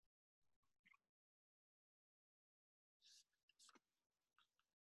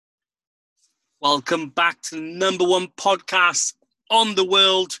Welcome back to the number one podcast on the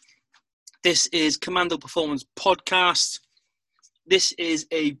world. This is Commando Performance Podcast. This is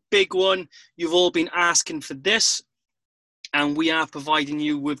a big one. You've all been asking for this, and we are providing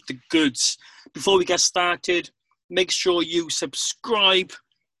you with the goods. Before we get started, make sure you subscribe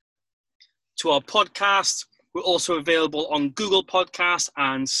to our podcast. We're also available on Google Podcasts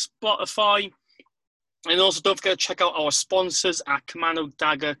and Spotify. And also don't forget to check out our sponsors at Commando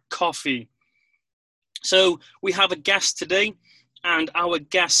Dagger Coffee. So we have a guest today, and our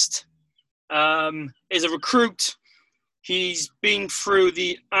guest is a recruit. He's been through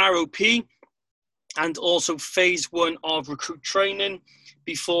the ROP and also phase one of recruit training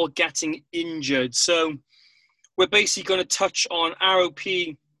before getting injured. So we're basically going to touch on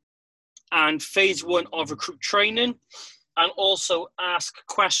ROP and phase one of recruit training, and also ask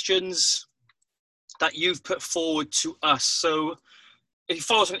questions that you've put forward to us. So if you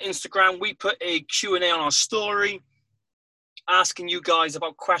follow us on Instagram, we put a Q&A on our story asking you guys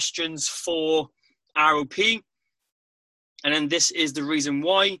about questions for ROP. And then this is the reason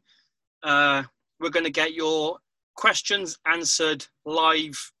why. We're going to get your questions answered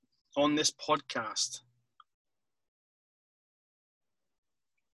live on this podcast.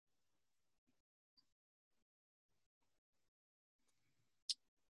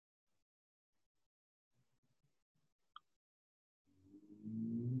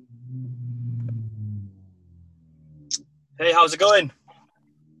 Hey, how's it going?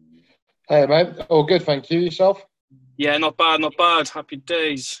 Hey, mate. All good, thank you. Yourself? Yeah, not bad, not bad. Happy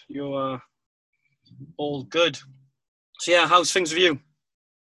days. You're all good. So, yeah, how's things with you?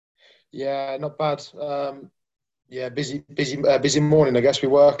 Yeah, not bad. Busy morning, I guess, we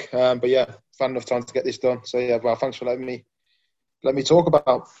work. But yeah, found enough time to get this done. So yeah, well, thanks for letting me talk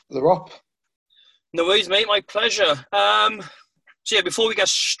about the ROP. No worries, mate. My pleasure. So yeah, before we get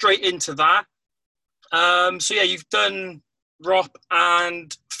straight into that, so yeah, you've done ROP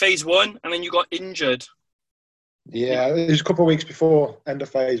and phase one, and then you got injured. Yeah, it was a couple of weeks before end of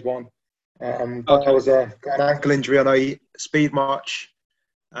phase one. I was got an ankle injury on a speed march,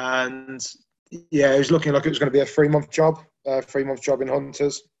 and yeah, it was looking like it was going to be a 3-month job, in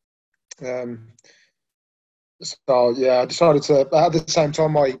Hunters. So yeah, I decided to. At the same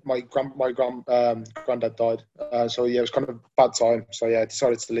time, my granddad died. So yeah, it was kind of a bad time. So yeah, I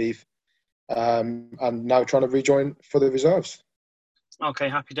decided to leave. And now trying to rejoin for the reserves. Okay,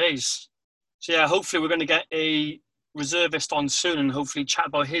 happy days. So yeah, hopefully we're going to get a reservist on soon and hopefully chat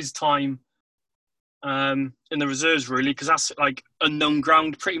about his time in the reserves, really, because that's like unknown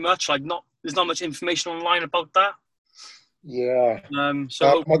ground pretty much. Like there's not much information online about that. Yeah.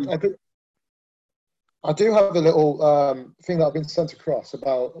 So I do have a little thing that I've been sent across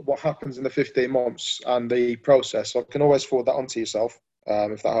about what happens in the 15 months and the process. So I can always forward that on to yourself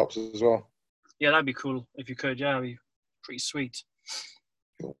if that helps as well. Yeah, that'd be cool if you could. Yeah, that'd be pretty sweet.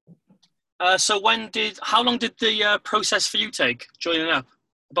 Cool. So how long did the process for you take joining up?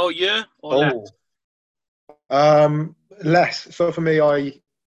 About a year or less? Less. So for me,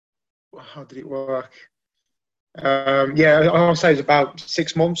 how did it work? Yeah, I'll say it's about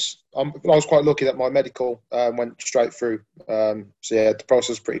 6 months. I was quite lucky that my medical went straight through. So yeah, the process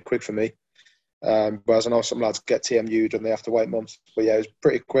was pretty quick for me. Whereas I know some lads get TMU'd and they have to wait months. But yeah, it was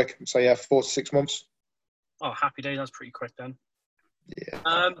pretty quick. So yeah, 4 to 6 months. Oh, happy days. That's pretty quick then.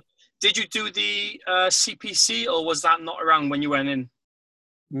 Yeah. Did you do the CPC, or was that not around when you went in?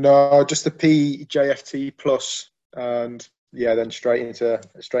 No, just the PJFT plus, and yeah, then straight into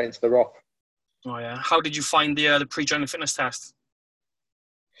the ROP. Oh yeah. How did you find the pre-joining fitness test?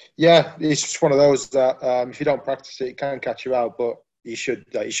 Yeah, it's just one of those that if you don't practice it can catch you out, but you should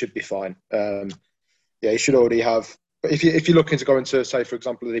be fine. Yeah, you should already have. But if you're looking to go into, say, for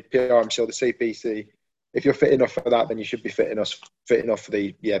example, the PRMC or the CPC, if you're fit enough for that, then you should be fit enough for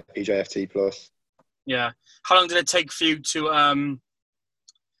the PJFT plus. Yeah. How long did it take for you to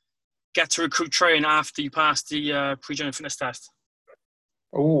get to recruit train after you passed the pre-joining fitness test?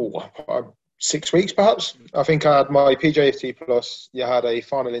 6 weeks perhaps. I think I had my PJFT plus. You had a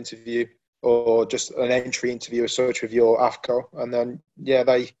final interview or just an entry interview as such with your AFCO, and then yeah,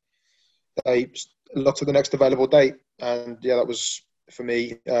 they looked at the next available date, and yeah, that was for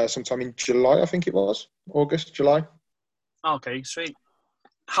me sometime in July. I think it was August, July. Okay, sweet.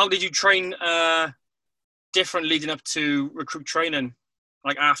 How did you train different leading up to recruit training,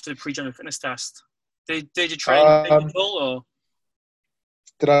 like after the pre-joining fitness test? Did you train at all, or?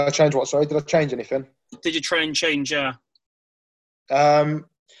 Did I change what? Sorry, did I change anything? Did you train change? Yeah.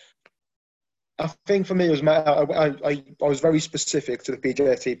 I think for me, it was I was very specific to the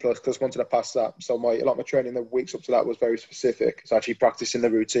PJT plus because I wanted to pass that. So a lot of my training the weeks up to that was very specific. It's actually practicing the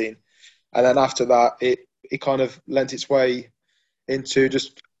routine. And then after that, it kind of lent its way into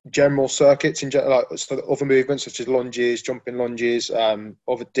just general circuits in general, like so other movements such as lunges, jumping lunges,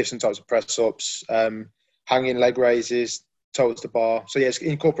 other different types of press ups, hanging leg raises, toes to bar. So yeah, it's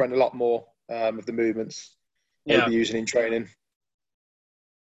incorporating a lot more of the movements that we'll Yeah, be using in training.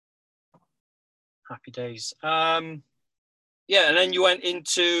 happy days. Yeah, and then you went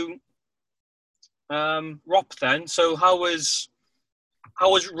into ROP then. So how was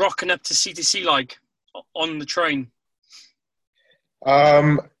rocking up to CTC like on the train?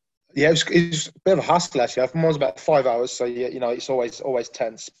 Yeah, it was a bit of a hassle actually. I think it was about 5 hours, so yeah, it's always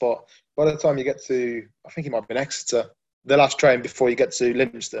tense. But by the time you get to, I think it might be Exeter, the last train before you get to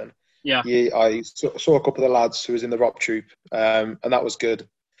Livingston, Yeah, I saw a couple of the lads who was in the ROP troop, and that was good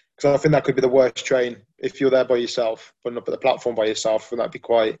because I think that could be the worst train if you're there by yourself, putting up at the platform by yourself, and that'd be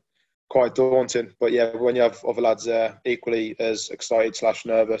quite daunting. But yeah, when you have other lads there equally as excited slash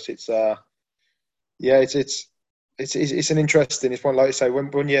nervous, yeah, it's an interesting. It's one like you say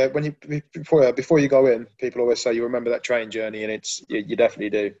when you before you go in, people always say you remember that train journey, and you definitely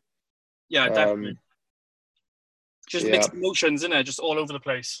do. yeah, definitely. Um, Just yeah, mixed emotions, isn't it? Just all over the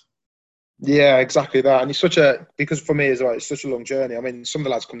place. yeah, exactly that. And it's because for me as well, it's such a long journey. I mean, some of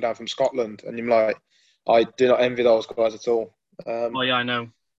the lads come down from Scotland, and you're like, I do not envy those guys at all. Oh yeah, I know.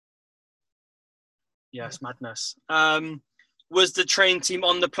 Yeah, it's madness. Was the train team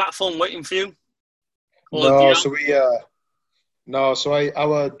on the platform waiting for you? Or No, the so we no, so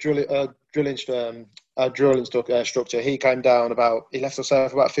our drill instructor, he came down he left us there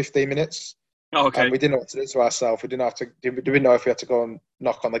for about 15 minutes. Oh, And okay. we didn't know what to do to ourselves. We didn't know if we had to go and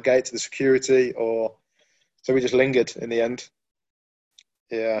knock on the gate to the security so we just lingered in the end.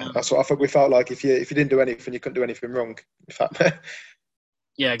 Yeah, Yeah, that's what I think we felt like. If you didn't do anything, you couldn't do anything wrong. In fact,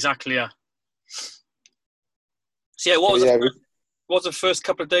 yeah, exactly. Yeah. So yeah, but yeah, what was the first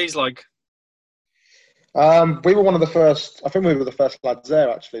couple of days like? we were one of the first. I think we were the first lads there.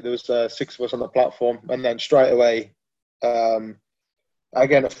 Actually, there was 6 of us on the platform, and then straight away, um,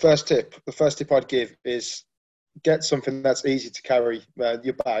 again, the first tip I'd give is get something that's easy to carry,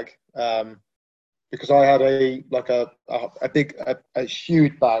 your bag. Because I had a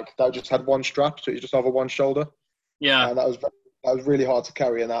huge bag that just had one strap, so it was just over one shoulder, Yeah. and that was really hard to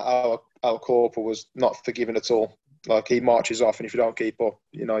carry. And our corporal was not forgiving at all. Like he marches off, and if you don't keep up,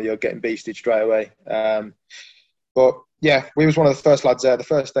 you're getting beasted straight away. But yeah, we was one of the first lads there. The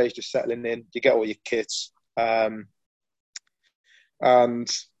first day is just settling in. You get all your kits, and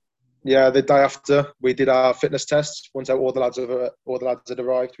yeah, the day after we did our fitness tests. Once all the lads had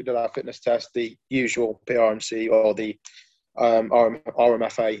arrived, we did our fitness test, the usual PRMC or the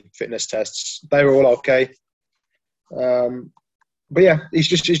RMFA fitness tests. They were all okay. But yeah, it's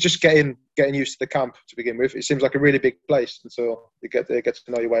just getting used to the camp to begin with. It seems like a really big place until you get there, get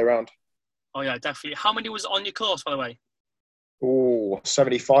to know your way around. Oh yeah, definitely. How many was on your course, by the way? Oh,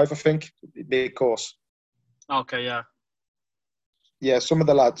 75, I think. Big course. Okay, yeah. Yeah, some of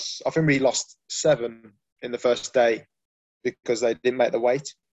the lads, I think we lost 7 in the first day because they didn't make the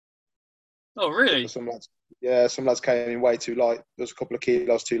weight. Oh So really? some lads came in way too light. There was a couple of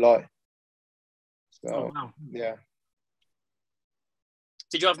kilos too light. Oh So wow. yeah,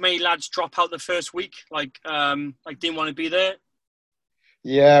 Did you have many lads drop out the first week? Like didn't want to be there?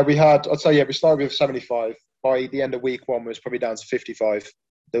 yeah, we had. I'd say yeah, we started with 75. By the end of week 1, we was probably down to 55.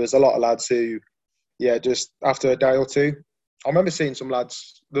 There was a lot of lads who, yeah, just after a day or two. I remember seeing some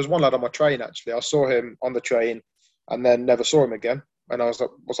lads. There was one lad on my train actually. I saw him on the train, and then never saw him again. And I was like,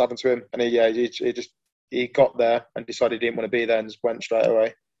 "What's happened to him?" And he got there and decided he didn't want to be there and just went straight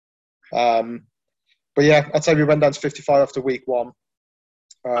away. Um, but yeah, I'd say we went down to 55 after week 1.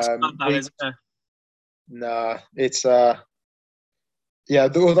 That's bad, that Week is, isn't it? Nah, it's yeah.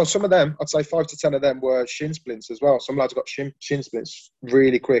 Some of them, I'd say 5 to 10 of them were shin splints as well. Some lads got shin splints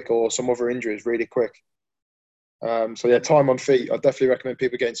really quick, or some other injuries really quick. So yeah, time on feet. I definitely recommend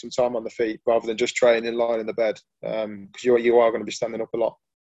people getting some time on the feet rather than just training lying in the bed, because you are going to be standing up a lot.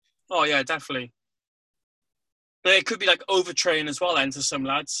 Oh yeah, definitely. But it could be like overtraining as well then to some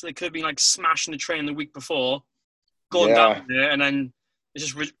lads. They could be like smashing the train the week before, going down Yeah, there, and then it's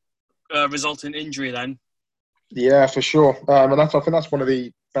just resulting in injury then. yeah, for sure. And I think that's one of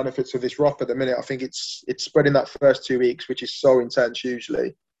the benefits of this ROP at the minute. I think it's spreading that first 2 weeks, which is so intense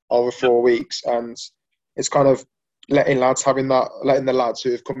usually over Yeah. 4 weeks, and it's kind of letting the lads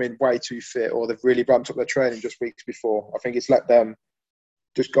who have come in way too fit or they've really ramped up their training just weeks before. I think it's let them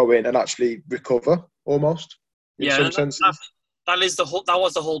just go in and actually recover almost in Yeah, some and senses. that was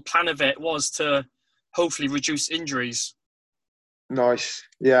the whole plan of it, was to hopefully reduce injuries. Nice.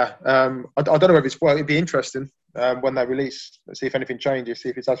 Yeah. I don't know if it's worked. It'd be interesting when they release, see if anything changes, see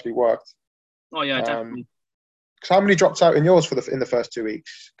if it's actually worked. Oh yeah, definitely. 'Cause how many dropped out in yours in the first 2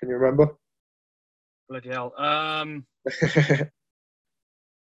 weeks? Can you remember? Bloody hell. I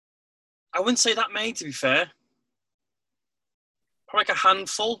wouldn't say that many, to be fair. Probably like a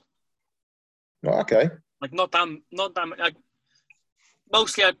handful. Oh, okay. Like not that many. Like,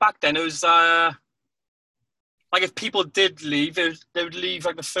 mostly back then it was like if people did leave, they would leave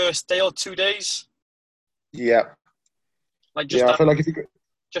like the first day or 2 days. Yeah. Like just Yeah, I that, feel like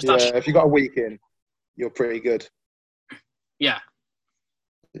just that. if you got a week in, you're pretty good. Yeah,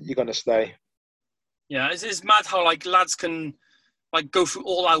 You're gonna stay. yeah. It's mad how like lads can like go through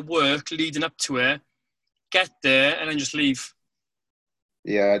all our work leading up to it, get there, and then just leave.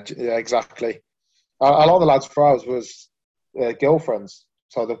 Yeah, exactly. A lot of the lads for us was girlfriends.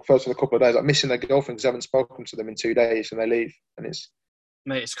 So the first couple of days, like missing their girlfriends, haven't spoken to them in 2 days, and they leave, and it's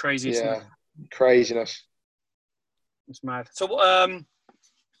Mate, it's crazy, isn't it? Craziness. It's mad. So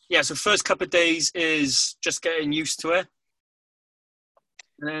yeah. So first couple of days is just getting used to it.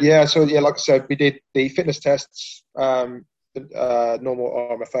 Yeah, so like I said, we did the fitness tests, normal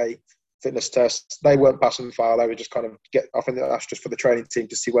RMFA fitness tests. They weren't pass and fail. They were just kind of I think that's just for the training team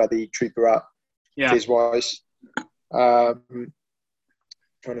to see where the troop are at, phys wise.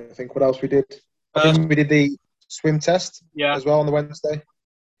 Trying to think what else we did. I think we did the swim test as well on the Wednesday.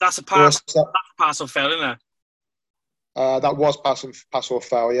 That's a pass. That's a pass or fail, isn't it? That was pass or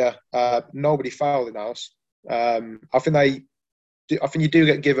fail. Yeah, nobody failed in ours. I think you do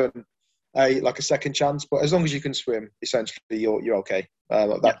get given a second chance, but as long as you can swim, essentially you're okay.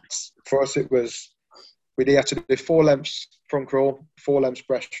 For us. It was we had to do 4 lengths front crawl, 4 lengths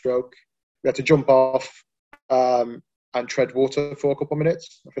breaststroke. We had to jump off and tread water for a couple of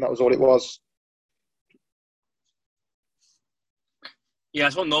minutes. I think that was all it was. Yeah,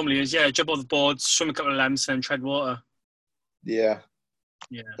 that's what normally is. Yeah, jump off the board, swim a couple of lengths, and tread water. Yeah,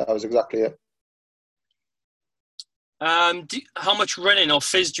 that was exactly it. How much running or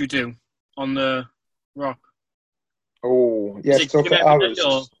phys do you do on the ROP? Oh, yeah. So for hours,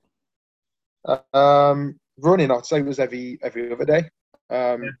 running, I'd say it was every other day.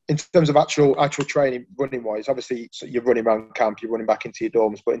 In terms of actual training, running wise, obviously so you're running around camp, you're running back into your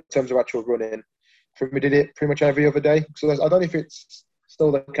dorms. But in terms of actual running, we did it pretty much every other day. So I don't know if it's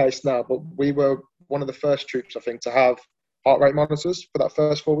still the case now, but we were one of the first troops, I think, to have heart rate monitors for that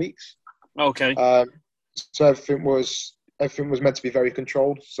first 4 weeks. Okay. So everything was meant to be very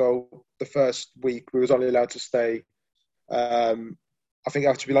controlled. So the first week we was only allowed to stay. I think it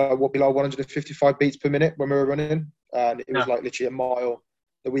had to be below 155 beats per minute when we were running, and it was like literally a mile.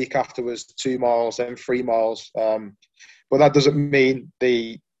 The week after was 2 miles, then 3 miles. But that doesn't mean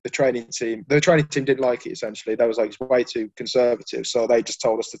the training team didn't like it. Essentially, that was like way too conservative. So they just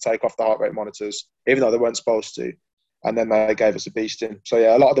told us to take off the heart rate monitors, even though they weren't supposed to. And then they gave us a beasting. So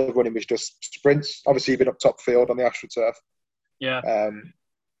yeah, a lot of the running was just sprints. Obviously, even up top field on the AstroTurf. Yeah.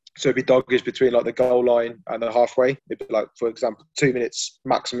 So it'd be doggies between like the goal line and the halfway. It'd be like, for example, 2 minutes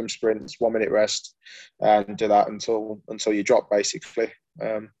maximum sprints, 1 minute rest, and do that until you drop, basically.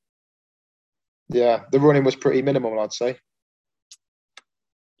 Yeah, the running was pretty minimal, I'd say.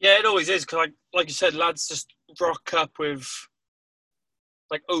 Yeah, it always is because, like you said, lads just rock up with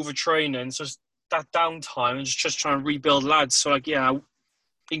like overtraining, so it's that downtime and just trying to rebuild lads. So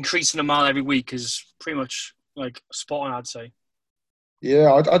increasing a mile every week is pretty much like spot on, I'd say.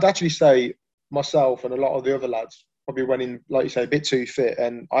 Yeah, I'd actually say myself and a lot of the other lads probably went in, like you say, a bit too fit,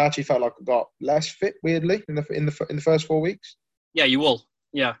 and I actually felt like I got less fit weirdly in the first 4 weeks. Yeah, you will.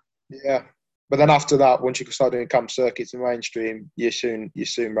 Yeah. Yeah, but then after that, once you start doing camp circuits and mainstream, you soon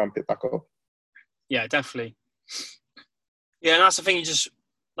ramp it back up. Yeah, definitely. Yeah, and that's the thing.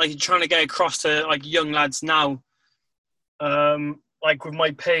 You're trying to get across to like young lads now. Like with my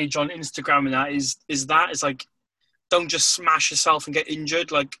page on Instagram and that is like, don't just smash yourself and get injured.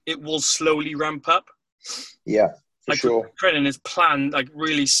 Like it will slowly ramp up. Yeah, for sure. Training is planned, like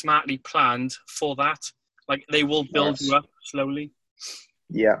really smartly planned for that. Like they will build you up slowly.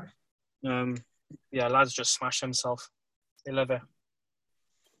 Yeah. Yeah, lads just smash themselves. They love it.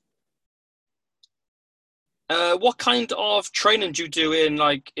 What kind of training do you do in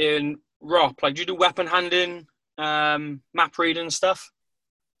ROP? Like, do you do weapon handling, map reading and stuff?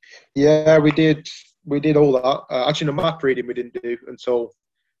 Yeah, we did all that. Actually, the map reading we didn't do until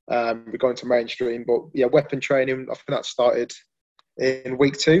we got into mainstream. But yeah, weapon training, I think that started in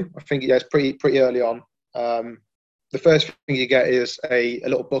week 2. I think it's pretty early on. The first thing you get is a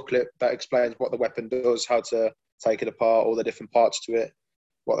little booklet that explains what the weapon does, how to take it apart, all the different parts to it,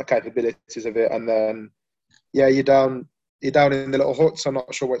 what the capabilities of it, and then you're down in the little huts. I'm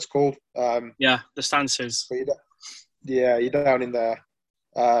not sure what it's called. The stances. You're down in there.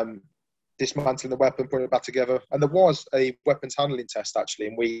 dismantling the weapon, putting it back together. And there was a weapons handling test actually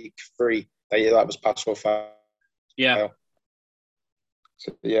in week 3. That was pass or fail. Yeah.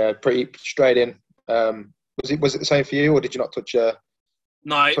 So yeah, pretty straight in. Was it the same for you, or did you not touch a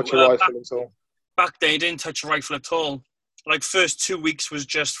rifle at all? Back then, I didn't touch a rifle at all. Like, first 2 weeks was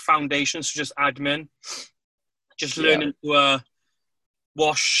just foundation, so just admin. Just learning to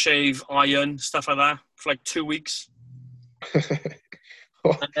wash, shave, iron, stuff like that for like 2 weeks.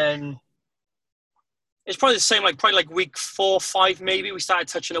 And then it's probably the same, probably like week 4 or 5 maybe, we started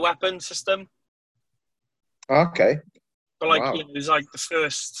touching the weapon system. Okay. But wow. It was like the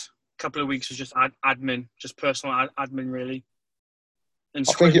first couple of weeks was just admin, just personal admin really. And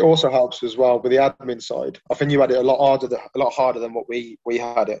I think it also helps as well with the admin side. I think you had it a lot harder than what we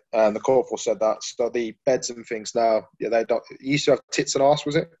had it. And the corporal said that. So the beds and things now, they don't. You used to have tits and arse,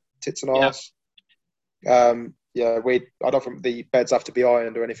 was it? Tits and arse. I don't think the beds have to be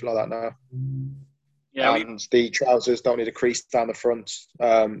ironed or anything like that now. Yeah, and the trousers don't need a crease down the front.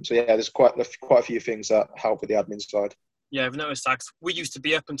 There's quite a few things that help with the admin side. Yeah, I've noticed that. We used to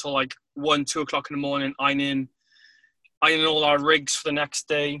be up until 1, 2 o'clock in the morning ironing all our rigs for the next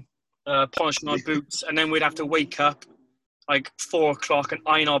day, polishing our boots, and then we'd have to wake up 4 o'clock and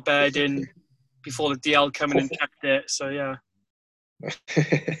iron our bed in before the DL come in and checked it. So yeah,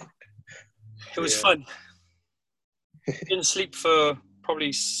 it was fun. Didn't sleep for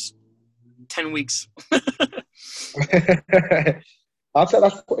probably 10 weeks. I'd say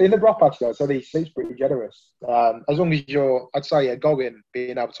that's in the ROP actually. I'd say the sleep's pretty generous. As long as go in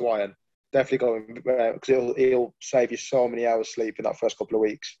being able to iron. Definitely go in because it'll save you so many hours sleep in that first couple of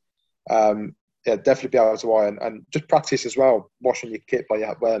weeks. Definitely be able to iron and just practice as well. Washing your kit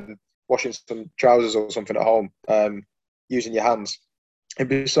when washing some trousers or something at home, using your hands. It'd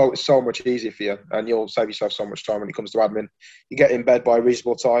be so much easier for you, and you'll save yourself so much time when it comes to admin. You get in bed by a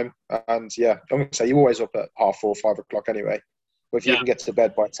reasonable time, and I'm going to say you're always up at 4:30, 5 o'clock anyway. But if you can get to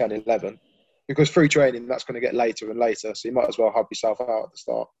bed by 10, 11, because through training that's going to get later and later, so you might as well help yourself out at the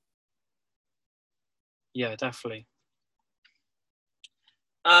start. Yeah, definitely.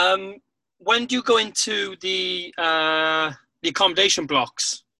 When do you go into the accommodation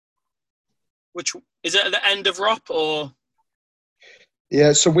blocks? Which is it at the end of ROP or?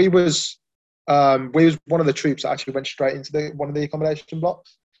 Yeah, so we was one of the troops that actually went straight into one of the accommodation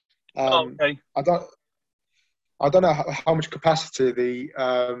blocks. Okay. I don't know how much capacity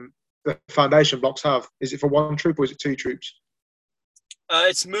the foundation blocks have. Is it for one troop or is it 2 troops?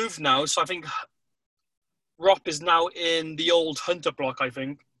 It's moved now, so I think ROP is now in the old Hunter block, I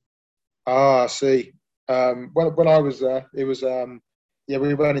think. I see. When I was there, it was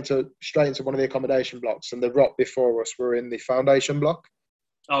we went straight into one of the accommodation blocks, and the ROP before us were in the foundation block.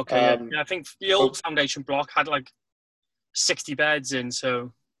 Okay, I think the old foundation block had 60 beds in.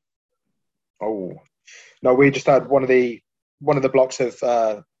 So. Oh, no, we just had one of the blocks of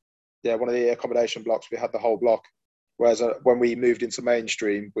one of the accommodation blocks. We had the whole block, whereas when we moved into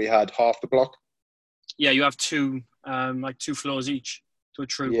mainstream, we had half the block. Yeah, you have 2, 2 floors each to a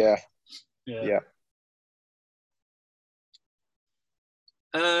troop. Yeah.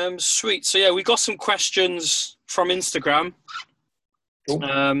 Sweet. So we got some questions from Instagram. Cool.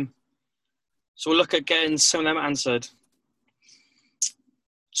 So we'll look at getting some of them answered.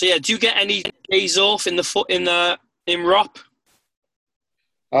 So do you get any days off in ROP?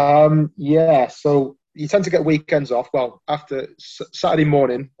 So you tend to get weekends off. Well, after Saturday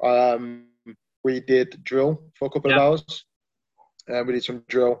morning, we did drill for a couple of hours. We did some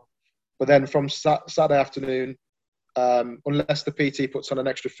drill. But then from Saturday afternoon, unless the PT puts on an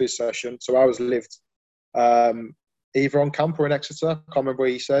extra phys session, so ours lived either on camp or in Exeter. I can't remember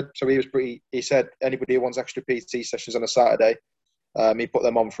what he said. So he said anybody who wants extra PT sessions on a Saturday, he put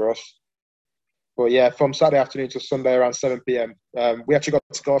them on for us. But from Saturday afternoon till Sunday around 7 p.m. We actually got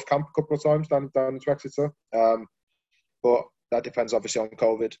to go off camp a couple of times down to Exeter. But that depends obviously on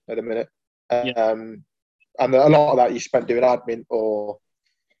COVID at the minute. And a lot of that you spent doing admin or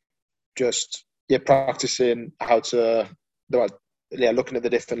just practicing how to looking at the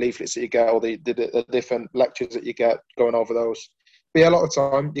different leaflets that you get or the different lectures that you get, going over those. But a lot of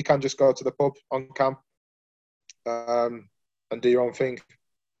time you can just go to the pub on camp and do your own thing.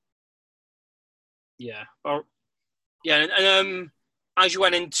 And as you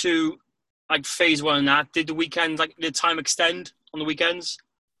went into phase 1 and that, did the weekends did time extend on the weekends?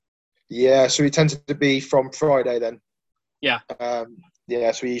 Yeah, so it tended to be from Friday then. So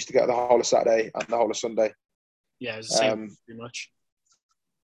we used to get the whole of Saturday and the whole of Sunday. Yeah, it's the same pretty much.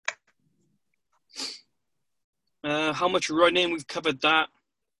 How much running? We've covered that.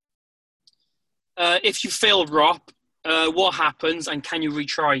 If you fail ROP, what happens and can you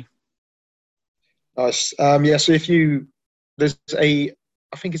retry? Nice. Yeah. So there's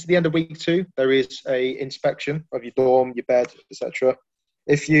I think it's at the end of week 2. There is a inspection of your dorm, your bed, etc.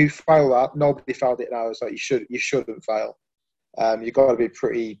 If you fail that, nobody failed it now. It's like you shouldn't fail. You've got to be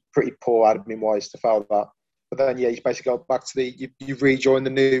pretty poor admin wise to fail that. But then yeah, you basically go back to you rejoin the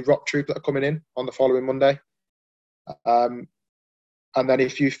new ROP troop that are coming in on the following Monday. And then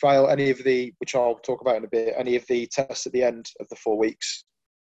if you fail any of which I'll talk about in a bit, any of the tests at the end of the 4 weeks,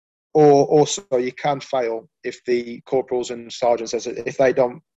 or also you can fail if the corporals and sergeants says if they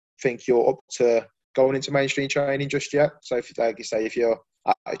don't think you're up to going into mainstream training just yet. So if, like you say, if your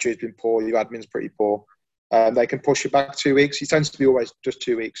attitude's been poor, your admin's pretty poor, they can push you back 2 weeks. It tends to be always just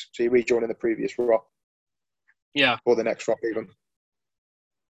 2 weeks. So you rejoin in the previous ROP. Yeah. Or the next ROP even.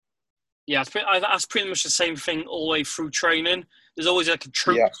 Yeah, that's pretty much the same thing all the way through training. There's always like a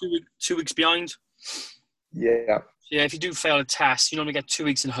troop 2 weeks behind. Yeah. Yeah, if you do fail a test, you normally get 2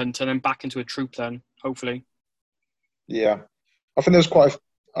 weeks in Hunter and then back into a troop then, hopefully. Yeah. I think there's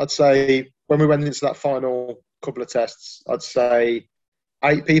I'd say when we went into that final couple of tests, I'd say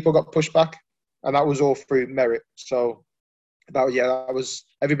 8 people got pushed back, and that was all through merit. So that was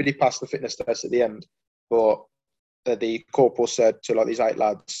everybody passed the fitness test at the end, but the corporal said to like these 8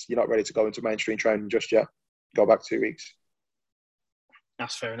 lads, "You're not ready to go into mainstream training just yet. Go back 2 weeks."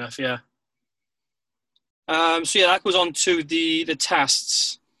 That's fair enough. Yeah. So yeah, that goes on to the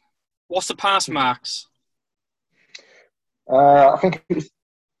tests. What's the pass marks? I think it was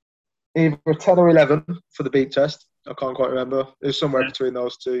either 10 or 11 for the beep test. I can't quite remember. It was somewhere between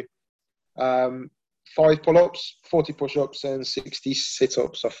those two. 5 pull-ups, 40 push-ups, and 60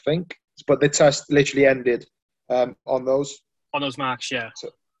 sit-ups, I think. But the test literally ended on those. On those marks, yeah.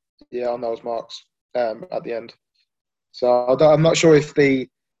 So, yeah, on those marks at the end. So I'm not sure if the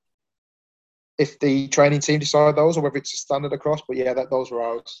training team decide those or whether it's a standard across. But yeah, those were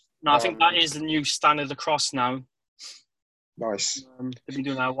ours. No, I think that is the new standard across now. Nice. They've been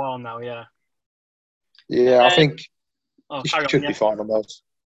doing that a while now, yeah. Yeah, I think you should be fine on those.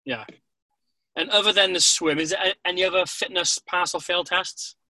 Yeah. And other than the swim, is there any other fitness pass or fail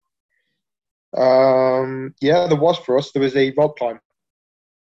tests? Yeah, there was for us. There was a rope climb.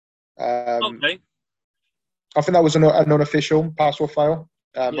 Okay. I think that was an unofficial pass or fail.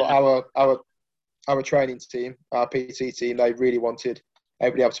 But our training team, our PT team, they really wanted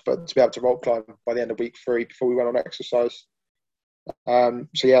everybody to be able to rope climb by the end of week 3 before we went on exercise. So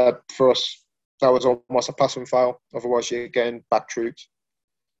yeah, for us, that was almost a pass and fail. Otherwise, you're getting back trooped.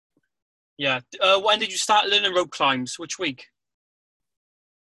 Yeah. When did you start learning rope climbs? Which week?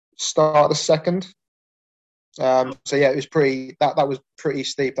 Start the 2nd. So yeah, it was that was pretty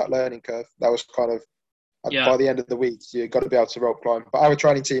steep, that learning curve. That was kind of by the end of the week, you got to be able to rope climb. But our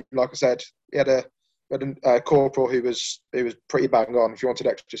training team, like I said, we had a corporal who was pretty bang on. If you wanted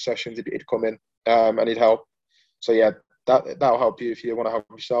extra sessions, he'd come in and he'd help. So yeah, that'll help you if you want to help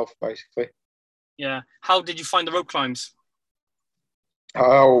yourself, basically. Yeah. How did you find the rope climbs?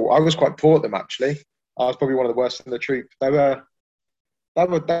 Oh, I was quite poor at them actually. I was probably one of the worst in the troop. They were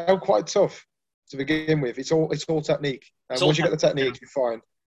quite tough to begin with. It's all technique. And once you get the technique, you're fine.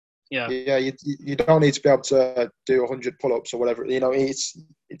 Yeah. Yeah, you don't need to be able to do 100 pull-ups or whatever. You know, it's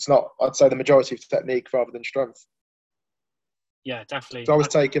not. I'd say the majority of technique rather than strength. Yeah, definitely. So I was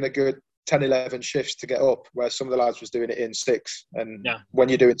taking a good 10, 11 shifts to get up, where some of the lads was doing it in 6. And when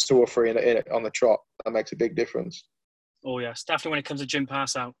you're doing 2 or 3 in on the trot, that makes a big difference. Oh yes, definitely when it comes to gym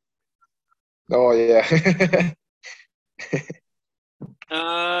pass out. Oh yeah.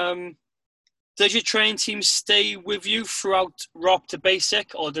 Does your training team stay with you throughout ROP to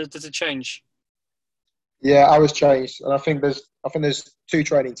basic, or does it change? Yeah, I was changed, and I think there's 2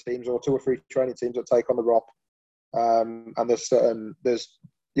 training teams or 2 or 3 training teams that take on the ROP, and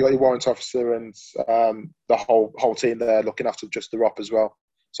you got your warrant officer and the whole team there looking after just the ROP as well.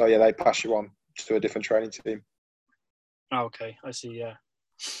 So yeah, they pass you on to a different training team. Okay, I see. Yeah.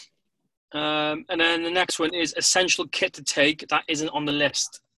 And then the next one is essential kit to take that isn't on the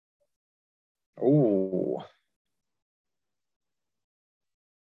list. Oh.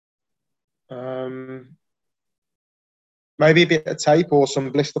 Maybe a bit of tape or some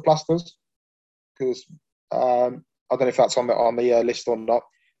blister plasters, because I don't know if that's on the list or not,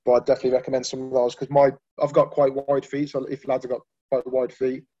 but I'd definitely recommend some of those, because I've got quite wide feet, so if lads have got quite wide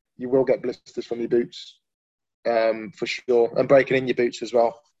feet, you will get blisters from your boots, for sure, and breaking in your boots as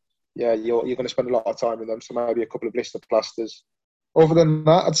well. Yeah, you're going to spend a lot of time in them, so maybe a couple of blister plasters. Other than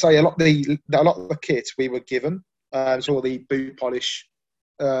that, I'd say a lot of the kit we were given, so all the boot polish,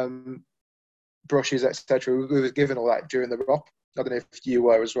 brushes, etc. We were given all that during the ROP. I don't know if you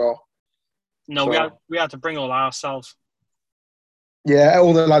were as well. No, we had to bring all that ourselves. Yeah,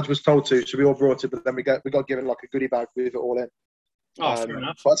 all the lads was told to, so we all brought it, but then we got given like a goodie bag with it all in. Oh, fair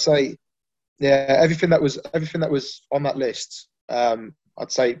enough. But I'd say, yeah, everything that was on that list, I'd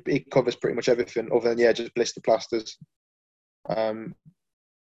say it covers pretty much everything other than just blister plasters.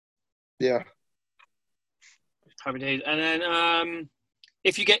 Yeah. Happy days. And then,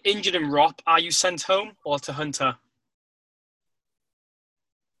 if you get injured in ROP, are you sent home or to Hunter?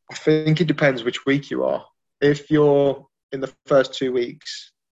 I think it depends which week you are. If you're in the first 2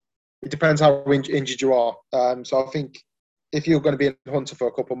 weeks, it depends how injured you are. So I think if you're going to be in Hunter for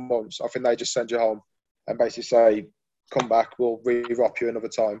a couple of months, I think they just send you home and basically say, come back, we'll re-ROP you another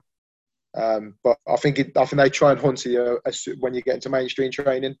time. But I think they try and Hunter you when you get into mainstream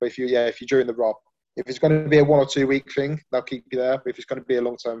training. But if you're during the ROP, if it's going to be a 1 or 2 week thing, they'll keep you there. But if it's going to be a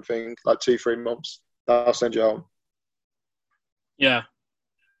long term thing, like 2-3 months, they'll send you home. Yeah.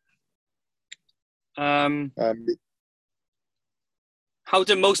 How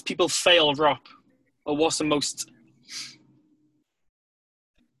do most people fail ROP? Or what's the most?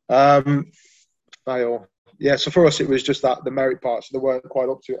 Fail. Yeah, so for us, it was just that the merit part. So they weren't quite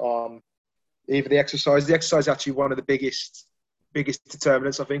up to it on either the exercise. The exercise is actually one of the biggest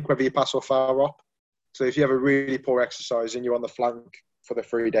determinants, I think, whether you pass or fail ROP. So if you have a really poor exercise and you're on the flank for the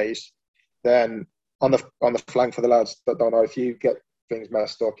 3 days, then on the flank for the lads that don't know, if you get things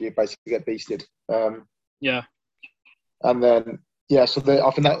messed up, you basically get beasted. Yeah. And then so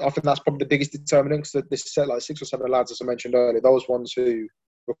I think that's probably the biggest determinant, because this set like 6 or 7 lads, as I mentioned earlier, those ones who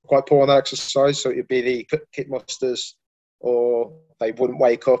were quite poor on that exercise. So it'd be the kit musters, or they wouldn't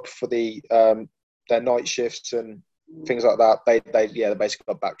wake up for the their night shifts and things like that. They basically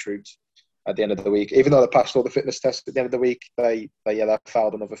got back trooped at the end of the week. Even though they passed all the fitness tests at the end of the week, they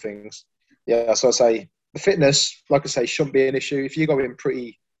failed on other things. Yeah, so I say the fitness, like I say, shouldn't be an issue. If you go in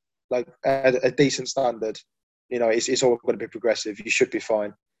pretty like a decent standard, it's all going to be progressive. You should be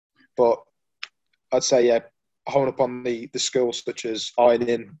fine. But I'd say, hone upon the skills such as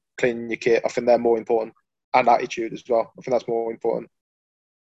ironing, cleaning your kit. I think they're more important, and attitude as well. I think that's more important.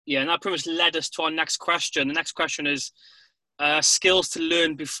 Yeah, and that pretty much led us to our next question. The next question is skills to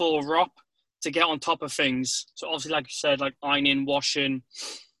learn before ROP to get on top of things. So obviously, like you said, like ironing, washing.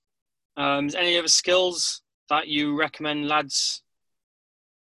 Is any other skills that you recommend lads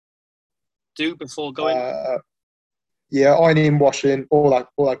do before going? Ironing, washing, all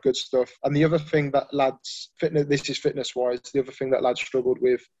that good stuff. And the other thing that lads, fitness wise, the other thing that lads struggled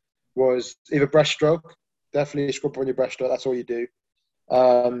with was either breaststroke. Definitely scrub on your breaststroke. That's all you do.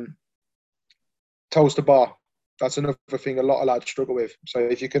 Toes to bar. That's another thing a lot of lads struggle with. So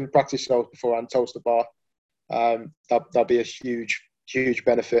if you can practice those beforehand, toes to bar, that'll be a huge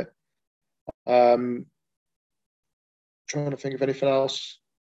benefit. Trying to think of anything else.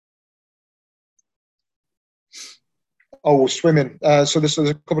 Oh, swimming. So there's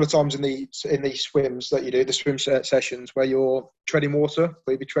a couple of times in the swims that you do, the swim sessions, where you're treading water.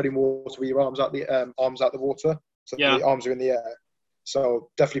 Where you'll be treading water with your arms out the water, so the arms are in the air. So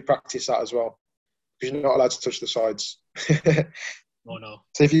definitely practice that as well, because you're not allowed to touch the sides. Oh no!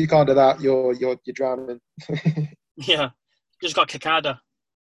 So if you can't do that, you're drowning. Yeah, just got Kikada.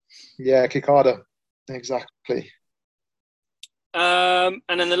 Yeah, Kikada, exactly. And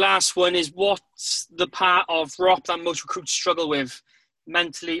then the last one is, what's the part of ROP that most recruits struggle with,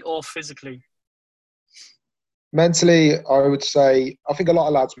 mentally or physically? Mentally, I would say I think a lot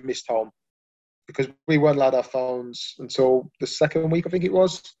of lads missed home, because we weren't allowed our phones until the second week, I think it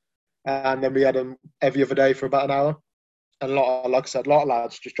was, and then we had them every other day for about an hour. And like I said, a lot of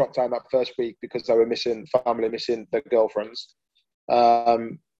lads just dropped down that first week because they were missing family, missing their girlfriends.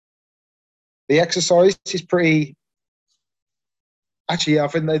 The exercise is pretty. Actually, I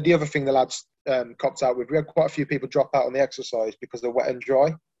think the other thing the lads copped out with, we had quite a few people drop out on the exercise because they're wet and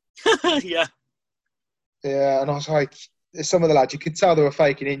dry. Yeah. Yeah, and I was like, some of the lads, you could tell they were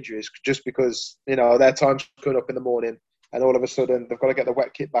faking injuries just because, their time's coming up in the morning, and all of a sudden they've got to get the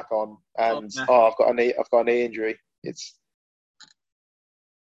wet kit back on, and I've got a knee injury. It's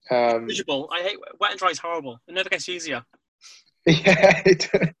miserable. I hate wet and dry. Is horrible. It never gets easier. Yeah,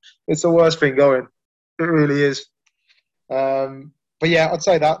 it's the worst thing going. It really is. But yeah, I'd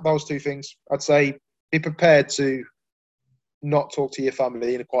say those two things. I'd say be prepared to not talk to your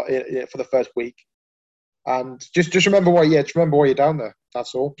family for the first week, and just remember why you're down there.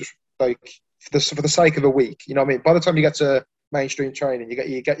 That's all. Just like for the sake of a week, you know what I mean. By the time you get to mainstream training,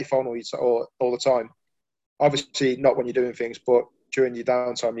 you get your phone all the time. Obviously, not when you're doing things, but during your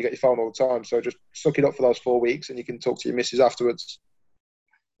downtime, you get your phone all the time. So just suck it up for those 4 weeks, and you can talk to your missus afterwards.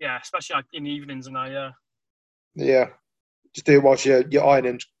 Yeah, especially like in the evenings and that. Yeah. Yeah. Just do it whilst you're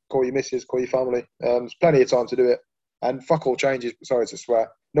ironing, call your missus, call your family. There's plenty of time to do it. and fuck all changes. Sorry to swear.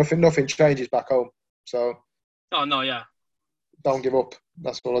 Nothing changes back home. So. Oh no, yeah. Don't give up.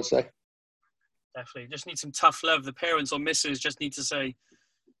 That's all I'd say. Definitely, just need some tough love. The parents or missus just need to say,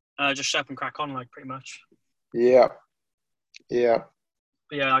 just shut up and crack on, like pretty much. Yeah.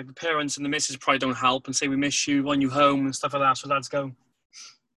 But yeah, like the parents and the missus probably don't help and say we miss you, want you home and stuff like that. So lads go.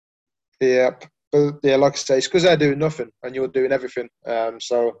 Yeah, but yeah, like I say, it's because they're doing nothing and you're doing everything.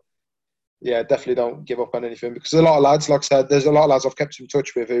 So yeah, definitely don't give up on anything because a lot of lads, like I said, there's a lot of lads I've kept in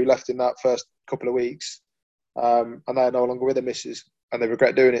touch with who left in that first couple of weeks, and they're no longer with the missus and they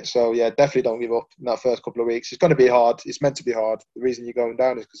regret doing it. So yeah, definitely don't give up in that first couple of weeks. It's going to be hard. It's meant to be hard. The reason you're going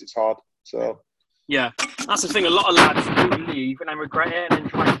down is because it's hard. So yeah, that's the thing. A lot of lads do leave and then regret it and then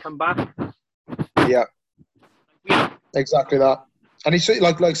try to come back. Yeah, exactly that. And it's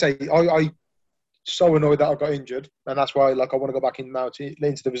like I say, I so annoyed that I got injured, and that's why like I want to go back in now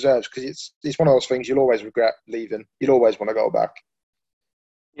into the reserves because it's one of those things you'll always regret leaving. You'll always want to go back.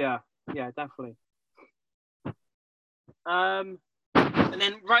 Yeah, definitely. And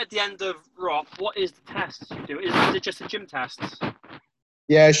then right at the end of ROP, what is the tests you do? Is it just the gym tests?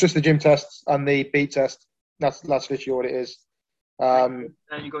 Yeah, it's just the gym tests and the beat test. That's literally all it is. And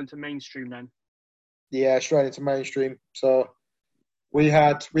then you go into mainstream then. Yeah, straight into mainstream. So we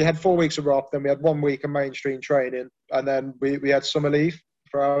had 4 weeks of ROP, then we had 1 week of mainstream training, and then we had summer leave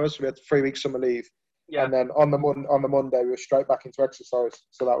for ours. We had 3 weeks summer leave, Yeah. and then on the Monday we were straight back into exercise.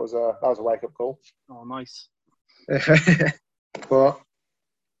 So that was a wake up call. Oh, nice. But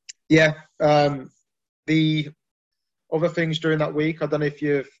yeah, the other things during that week, I don't know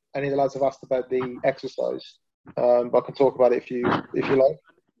if any of the lads have asked about the exercise, but I can talk about it if you like.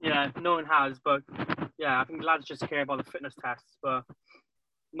 Yeah, no one has, but yeah, I think lads just care about the fitness tests, but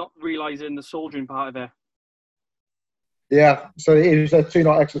not realising the soldiering part of it. Yeah, so it was a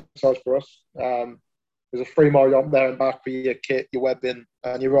 2-night exercise for us. There's a 3 mile jump there and back for your kit, your webbing,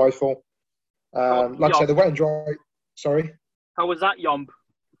 and your rifle. Like I said, the wet and dry. Sorry. How was that yomp?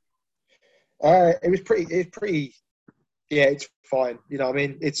 It was pretty. Yeah, it's fine. You know what I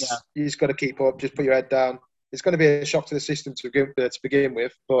mean? You just got to keep up. Just put your head down. It's going to be a shock to the system to begin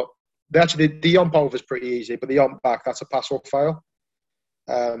with, but the yomp over is pretty easy. But the yomp back, that's a pass or fail.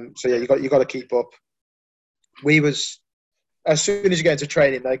 So yeah, you got to keep up. As soon as you get into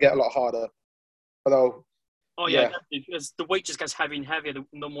training, they get a lot harder. Although. Oh yeah, definitely, because the weight just gets heavier and heavier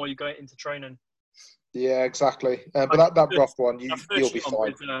the more you go into training. Yeah, exactly. But that rough one, you'll be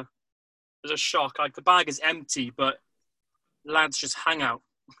fine. There's a shock. Like the bag is empty, but lads just hang out.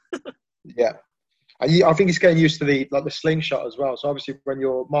 Yeah, and I think it's getting used to the slingshot as well. So obviously, when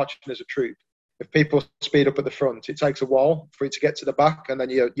you're marching as a troop, if people speed up at the front, it takes a while for it to get to the back, and then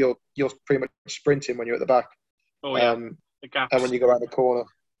you're pretty much sprinting when you're at the back. Oh yeah, the gaps. And when you go around the corner,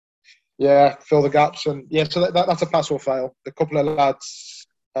 yeah, fill the gaps, and yeah, so that's a pass or fail. A couple of lads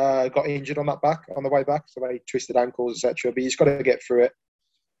got injured on the way back, so they twisted ankles, etc. But you just got to get through it,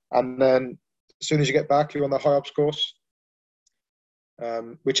 and then as soon as you get back, you're on the high ups course,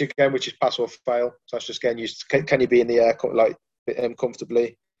 which is pass or fail. So that's just getting used to, can you be in the air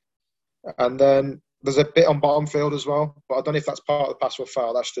comfortably, and then there's a bit on bottom field as well, but I don't know if that's part of the pass or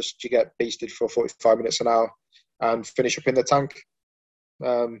fail. That's just you get beasted for 45 minutes an hour and finish up in the tank.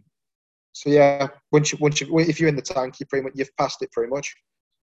 So yeah, if you're in the tank, you've passed it pretty much.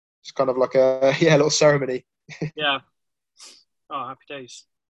 It's kind of like a little ceremony. Yeah. Oh, happy days.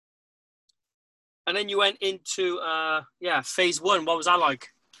 And then you went into phase 1. What was that like?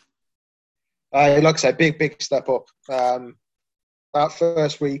 Like I said, big step up. That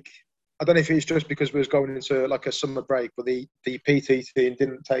first week, I don't know if it's just because we was going into like a summer break, but the PT team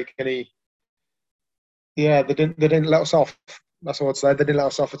didn't take any. Yeah, they didn't let us off. That's what I'd say. They didn't let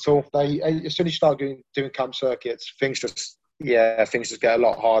us off at all. As soon as you start doing camp circuits, things just get a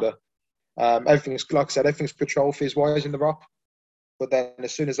lot harder. Everything's, like I said, everything's control fees wise in the ROP. But then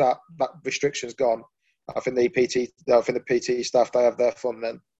as soon as that restriction's gone, I think the PT staff, they have their fun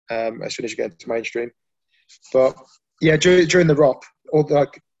then. As soon as you get into mainstream. But yeah, during the ROP,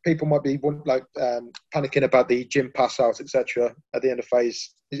 people might be panicking about the gym pass out, etc. At the end of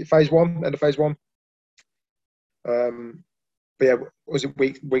phase. Is it phase 1? End of phase 1. But yeah, was it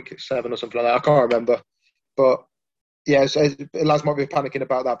week 7 or something like that? I can't remember. But yeah, so lads might be panicking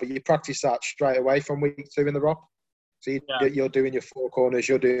about that, but you practice that straight away from week 2 in the ROP. So you're doing your 4 corners,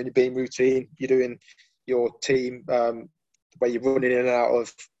 you're doing your beam routine, you're doing your team where you're running in and out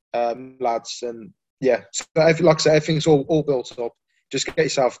of lads, and yeah. So like I said, everything's all built up. Just get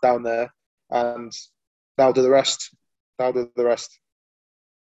yourself down there, and they'll do the rest.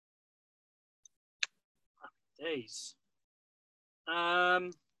 Days.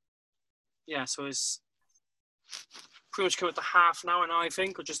 So it's pretty much coming to half an hour now, I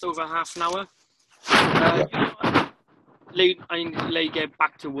think, or just over half an hour. Lay get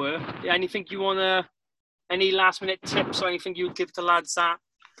back to work. Anything you want to, any last minute tips or anything you would give to lads that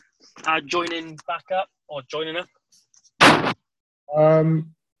are joining back up or joining up?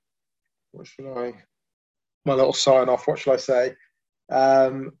 What should I? My little sign off. What should I say?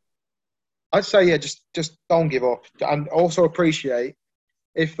 I'd say just don't give up, and also appreciate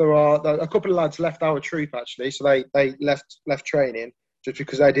if there are a couple of lads left our troop actually, so they left training just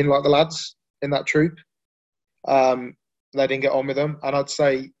because they didn't like the lads in that troop. They didn't get on with them, and I'd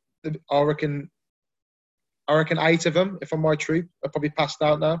say I reckon 8 of them, if on my troop, are probably passed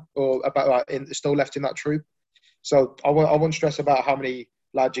out now, or about still left in that troop. So I won't stress about how many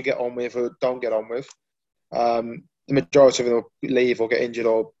lads you get on with or don't get on with. The majority of them will leave or get injured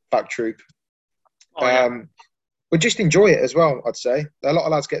or back troop. But just enjoy it as well, I'd say. A lot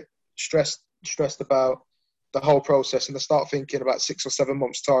of lads get stressed about the whole process, and they start thinking about 6 or 7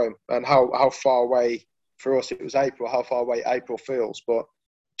 months' time and how far away, for us it was April, how far away April feels. But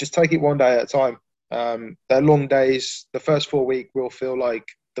just take it one day at a time. They're long days. The first 4 weeks will feel like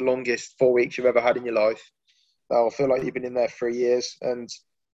the longest 4 weeks you've ever had in your life. They'll feel like you've been in there 3 years.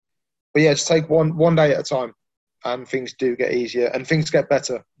 But yeah, just take one day at a time, and things do get easier and things get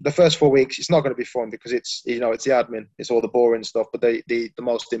better. The first 4 weeks, it's not going to be fun because it's the admin, it's all the boring stuff, but the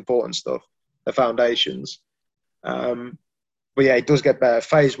most important stuff, the foundations. But yeah, it does get better.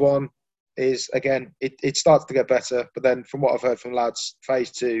 Phase 1 is, again, it starts to get better, but then from what I've heard from lads,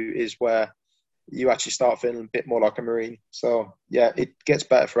 phase 2 is where you actually start feeling a bit more like a Marine. So yeah, it gets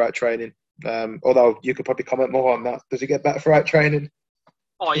better throughout training. Although you could probably comment more on that. Does it get better throughout training?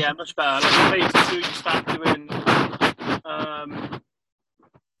 Oh yeah, much better. Like phase 2, you start doing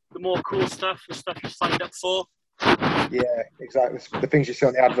the more cool stuff, the stuff you signed up for. Yeah, exactly. The things you see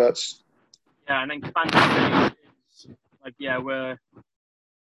on the adverts. Yeah, and then command phase is like where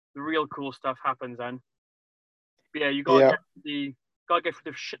the real cool stuff happens. Then, but yeah, you gotta get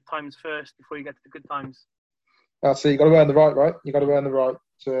through the shit times first before you get to the good times. So you got to earn the right? You got to earn the right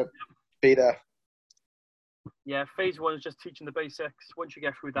to be there. Yeah, phase 1 is just teaching the basics. Once you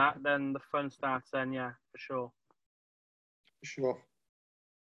get through that, then the fun starts. Then yeah, for sure. Sure.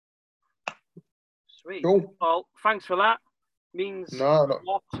 Sweet. Cool. Well, thanks for that. Means no. a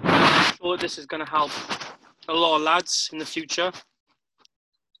lot. I'm sure this is going to help a lot of lads in the future.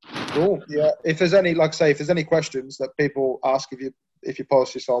 Cool. Yeah. If there's any, like I say, if there's any questions that people ask if you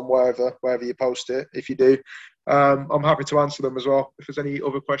post this on wherever you post it, if you do, I'm happy to answer them as well. If there's any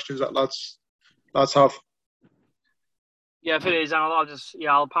other questions that lads have. Yeah, if it is,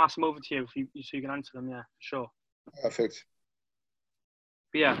 I'll pass them over to you so you can answer them. Yeah, sure. Perfect.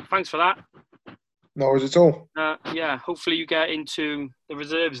 But yeah, thanks for that. No worries at all. Yeah, hopefully you get into the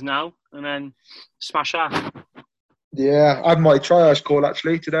reserves now and then smash that. Yeah, I had my triage call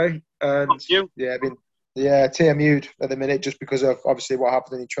actually today, and you? TMU'd at the minute just because of obviously what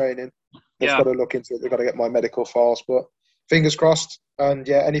happened in training. They've got to look into it. They've got to get my medical files, but fingers crossed. And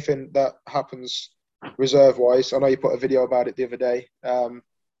yeah, anything that happens reserve-wise, I know you put a video about it the other day. But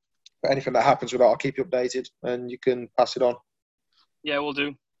anything that happens with that, I'll keep you updated, and you can pass it on. Yeah, we'll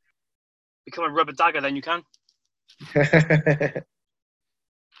do. Become a rubber dagger, then you can.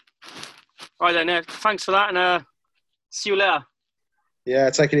 Right then, thanks for that, and see you later. Yeah,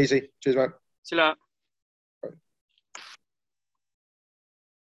 take it easy. Cheers, mate. See you later. Bye.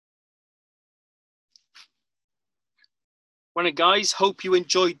 Well, guys, hope you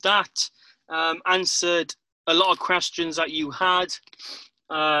enjoyed that. Answered a lot of questions that you had.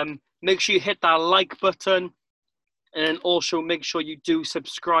 Make sure you hit that like button, and also make sure you do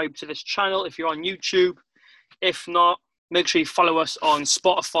subscribe to this channel if you're on YouTube. If not, make sure you follow us on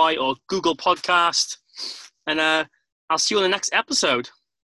Spotify or Google Podcast. And I'll see you on the next episode.